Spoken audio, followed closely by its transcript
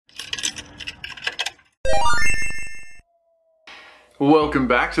Welcome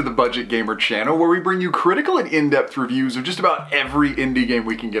back to the Budget Gamer channel, where we bring you critical and in-depth reviews of just about every indie game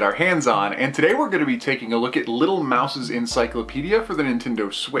we can get our hands on, and today we're going to be taking a look at Little Mouse's Encyclopedia for the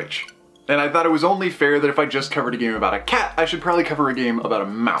Nintendo Switch. And I thought it was only fair that if I just covered a game about a cat, I should probably cover a game about a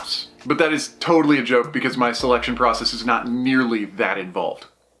mouse. But that is totally a joke because my selection process is not nearly that involved.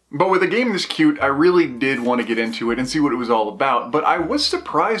 But with a game this cute, I really did want to get into it and see what it was all about, but I was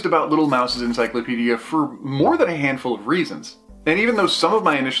surprised about Little Mouse's Encyclopedia for more than a handful of reasons. And even though some of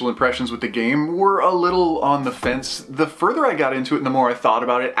my initial impressions with the game were a little on the fence, the further I got into it and the more I thought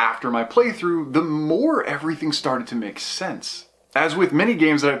about it after my playthrough, the more everything started to make sense. As with many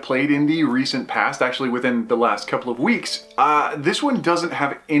games that I've played in the recent past, actually within the last couple of weeks, this one doesn't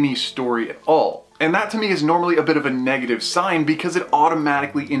have any story at all. And that to me is normally a bit of a negative sign because it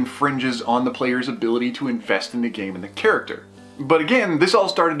automatically infringes on the player's ability to invest in the game and the character. But again, this all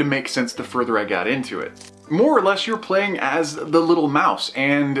started to make sense the further I got into it. More or less, you're playing as the little mouse,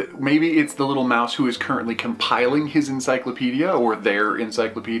 and maybe it's the little mouse who is currently compiling his encyclopedia, or their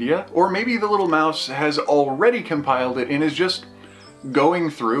encyclopedia, or maybe the little mouse has already compiled it and is just going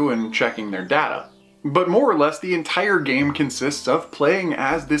through and checking their data. But more or less, the entire game consists of playing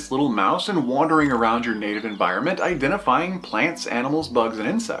as this little mouse and wandering around your native environment, identifying plants, animals, bugs, and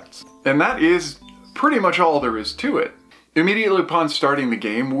insects. And that is pretty much all there is to it. Immediately upon starting the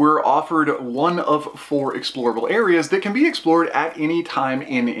game, we're offered one of 4 explorable areas that can be explored at any time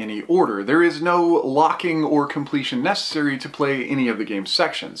in any order. There is no locking or completion necessary to play any of the game's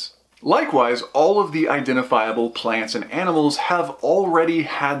sections. Likewise, all of the identifiable plants and animals have already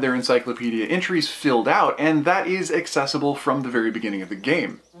had their encyclopedia entries filled out, and that is accessible from the very beginning of the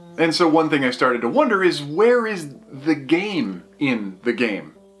game. And so one thing I started to wonder is, where is the game in the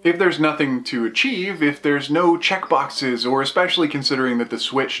game? If there's nothing to achieve, if there's no checkboxes, or especially considering that the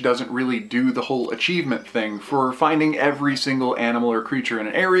Switch doesn't really do the whole achievement thing for finding every single animal or creature in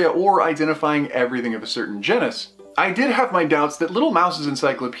an area or identifying everything of a certain genus, I did have my doubts that Little Mouse's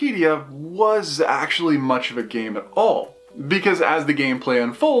Encyclopedia was actually much of a game at all. Because as the gameplay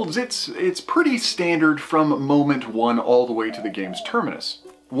unfolds, it's pretty standard from moment 1 all the way to the game's terminus.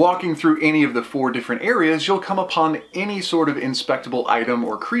 Walking through any of the 4 different areas, you'll come upon any sort of inspectable item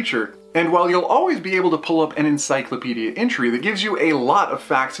or creature, and while you'll always be able to pull up an encyclopedia entry that gives you a lot of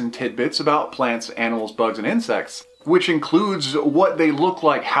facts and tidbits about plants, animals, bugs, and insects, which includes what they look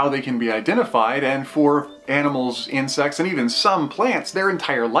like, how they can be identified, and for animals, insects, and even some plants, their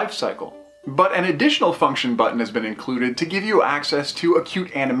entire life cycle. But an additional function button has been included to give you access to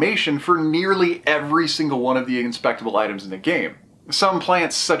acute animation for nearly every single one of the inspectable items in the game. Some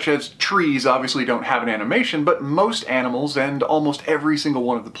plants, such as trees, obviously don't have an animation, but most animals and almost every single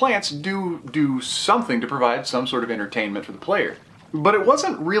one of the plants do something to provide some sort of entertainment for the player. But it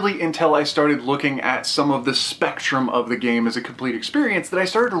wasn't really until I started looking at some of the spectrum of the game as a complete experience that I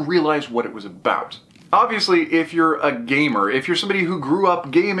started to realize what it was about. Obviously, if you're a gamer, if you're somebody who grew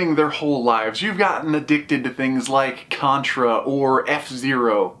up gaming their whole lives, you've gotten addicted to things like Contra or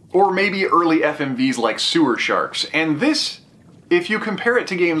F-Zero, or maybe early FMVs like Sewer Sharks, and this, if you compare it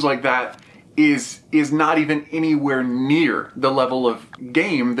to games like that, is not even anywhere near the level of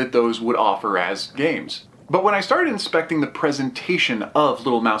game that those would offer as games. But when I started inspecting the presentation of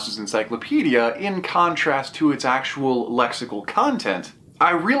Little Mouse's Encyclopedia in contrast to its actual lexical content,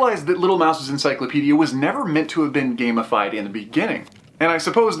 I realized that Little Mouse's Encyclopedia was never meant to have been gamified in the beginning. And I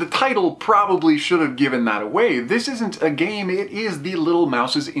suppose the title probably should have given that away. This isn't a game, it is the Little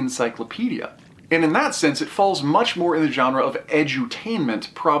Mouse's Encyclopedia. And in that sense, it falls much more in the genre of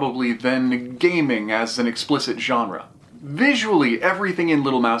edutainment, probably, than gaming as an explicit genre. Visually, everything in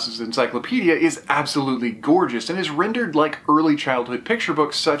Little Mouse's Encyclopedia is absolutely gorgeous and is rendered like early childhood picture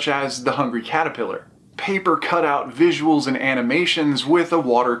books such as The Hungry Caterpillar. Paper cutout visuals and animations with a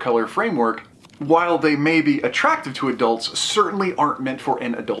watercolor framework, while they may be attractive to adults, certainly aren't meant for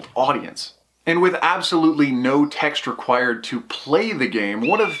an adult audience. And with absolutely no text required to play the game,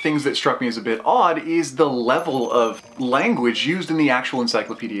 one of the things that struck me as a bit odd is the level of language used in the actual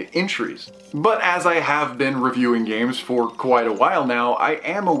encyclopedia entries. But as I have been reviewing games for quite a while now, I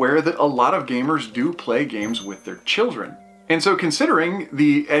am aware that a lot of gamers do play games with their children. And so considering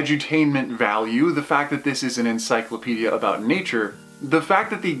the edutainment value, the fact that this is an encyclopedia about nature, the fact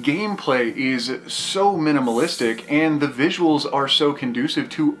that the gameplay is so minimalistic and the visuals are so conducive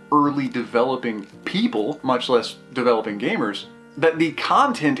to early developing people, much less developing gamers, that the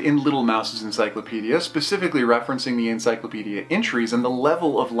content in Little Mouse's Encyclopedia, specifically referencing the encyclopedia entries and the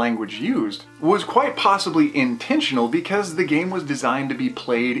level of language used, was quite possibly intentional because the game was designed to be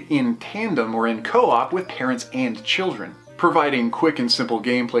played in tandem or in co-op with parents and children. providing quick and simple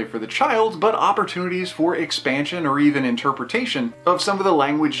gameplay for the child, but opportunities for expansion or even interpretation of some of the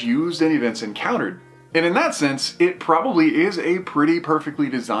language used and events encountered. And in that sense, it probably is a pretty perfectly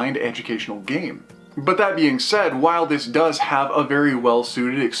designed educational game. But that being said, while this does have a very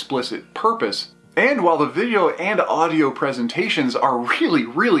well-suited explicit purpose, and while the video and audio presentations are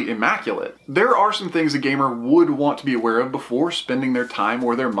really immaculate, there are some things a gamer would want to be aware of before spending their time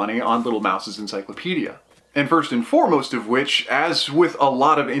or their money on Little Mouse's Encyclopedia. And first and foremost of which, as with a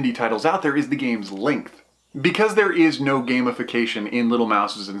lot of indie titles out there, is the game's length. Because there is no gamification in Little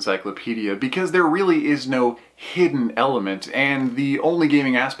Mouse's Encyclopedia, because there really is no hidden element, and the only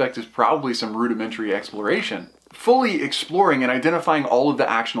gaming aspect is probably some rudimentary exploration, fully exploring and identifying all of the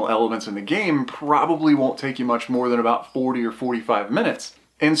actionable elements in the game probably won't take you much more than about 40 or 45 minutes.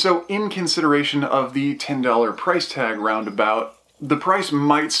 And so in consideration of the $10 price tag roundabout, the price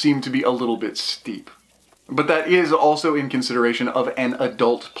might seem to be a little bit steep. But that is also in consideration of an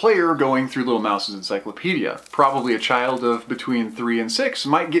adult player going through Little Mouse's Encyclopedia. Probably a child of between 3 and 6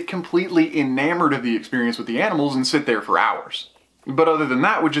 might get completely enamored of the experience with the animals and sit there for hours. But other than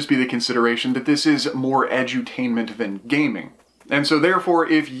that would just be the consideration that this is more edutainment than gaming. And so therefore,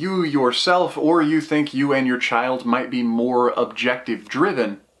 if you yourself or you think you and your child might be more objective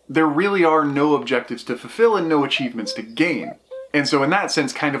driven, there really are no objectives to fulfill and no achievements to gain. And so in that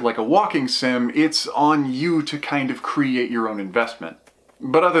sense, kind of like a walking sim, it's on you to kind of create your own investment.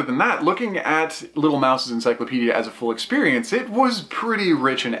 But other than that, looking at Little Mouse's Encyclopedia as a full experience, it was pretty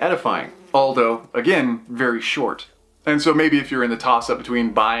rich and edifying. Although, again, very short. And so maybe if you're in the toss-up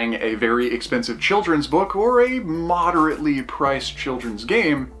between buying a very expensive children's book or a moderately priced children's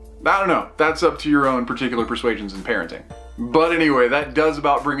game, I don't know, that's up to your own particular persuasions and parenting. But anyway, that does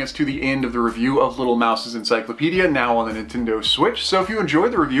about bring us to the end of the review of Little Mouse's Encyclopedia, now on the Nintendo Switch. So if you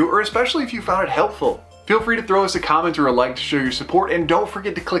enjoyed the review, or especially if you found it helpful, feel free to throw us a comment or a like to show your support, and don't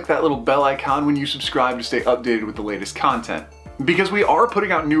forget to click that little bell icon when you subscribe to stay updated with the latest content. Because we are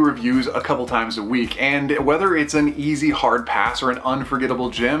putting out new reviews a couple times a week, and whether it's an easy hard pass or an unforgettable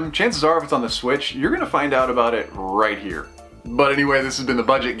gem, chances are if it's on the Switch, you're gonna find out about it right here. But anyway, this has been The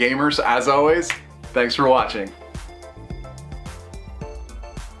Budget Gamers. As always, thanks for watching.